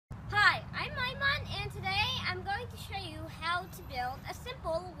I'm going to show you how to build a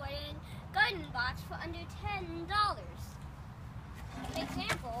simple wooden garden box for under $10. An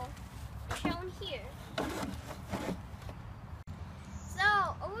example is shown here. So,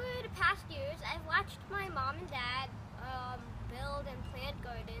 over the past years, I've watched my mom and dad build and plant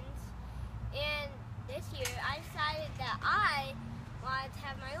gardens, and this year I decided that I wanted to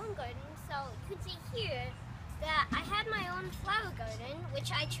have my own garden. So you can see here that I had my own flower garden,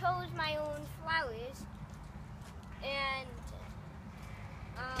 which I chose my own flowers, and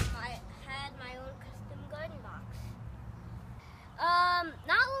I had my own custom garden box.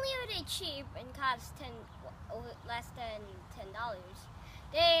 Not only are they cheap and cost less than $10,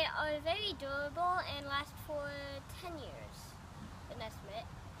 they are very durable and last for 10 years, an estimate.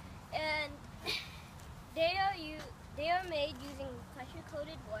 And they are made using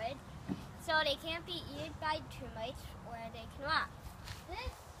pressure-coated wood, so they can't be eaten by termites or they can rot.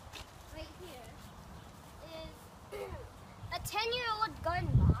 This right here is a 10-year-old garden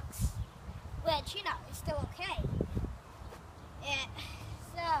box, which, you know, is still okay. And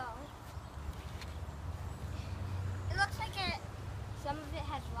so, it looks like some of it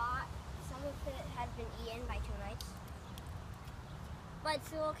has rot, some of it has been eaten by termites, but it's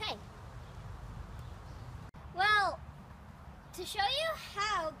still okay. Well, to show you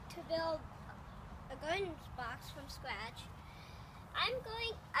how to build a garden box from scratch, I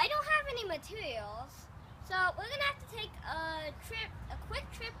don't have any materials, so we're gonna have to take a quick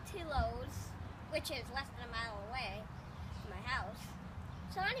trip to Lowe's, which is less than a mile away from my house.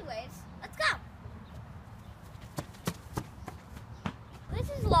 So anyways, let's go. This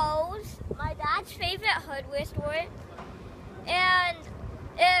is Lowe's, my dad's favorite hardware store, and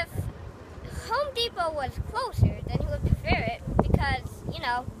if Home Depot was closer, then he would prefer it because, you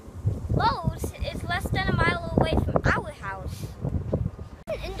know, Lowe's is less than a mile away from our house.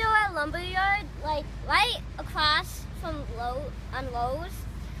 An indoor lumber yard, like right across from Lowe's,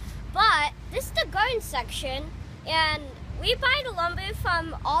 but this is the garden section, and we buy the lumber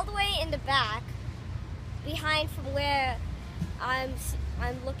from all the way in the back, behind from where I'm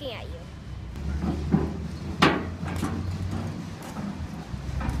looking at you.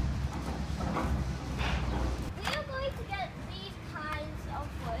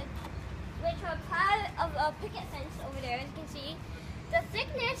 Of a picket fence over there, as you can see. The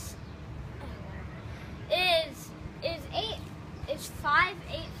thickness is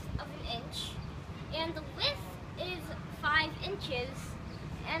 5/8 of an inch, and the width is 5 inches,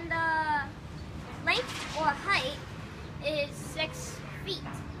 and the length or height is 6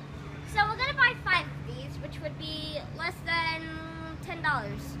 feet. So we're gonna buy 5 of these, which would be less than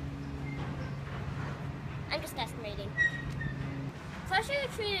 $10. I'm just estimating.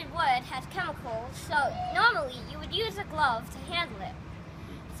 Pressure-treated wood has chemicals, so normally you would use a glove to handle it.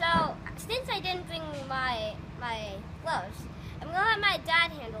 So since I didn't bring my gloves, I'm going to let my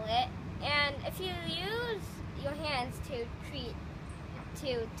dad handle it. And if you use your hands to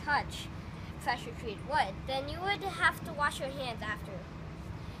touch pressure-treated wood, then you would have to wash your hands after.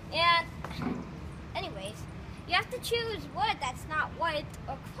 And anyways, you have to choose wood that's not warped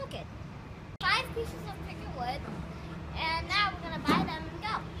or crooked. 5 pieces of picket wood. And now we're going to buy them and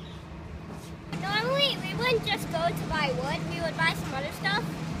go. Normally, we wouldn't just go to buy wood, we would buy some other stuff.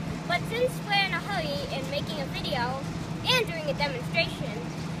 But since we're in a hurry and making a video and doing a demonstration,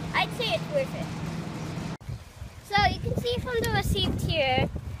 I'd say it's worth it. So you can see from the receipt here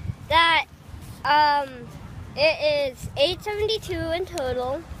that it is $8.72 in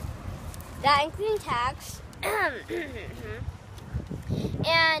total, that including tax.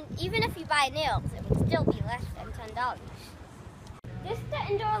 And even if you buy nails, it would still be less than $10. This is the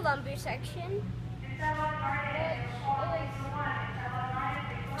indoor lumber section.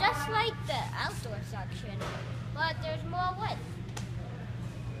 Just like the outdoor section, but there's more wood.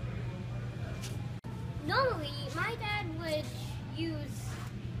 Normally, my dad would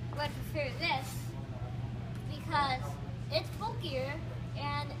prefer this because it's bulkier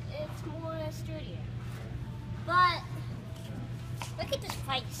and it's more sturdier. But look at this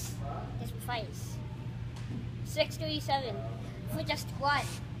price. $6.37 for just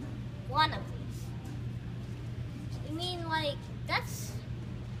one of these. I mean, like, that's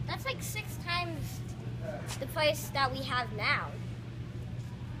like 6 times the price that we have now.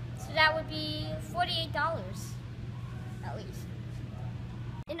 So that would be $48 at least.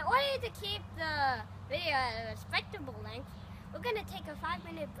 In order to keep the video at a respectable length, we're gonna take a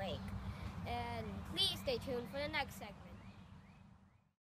 5-minute break. And please stay tuned for the next segment.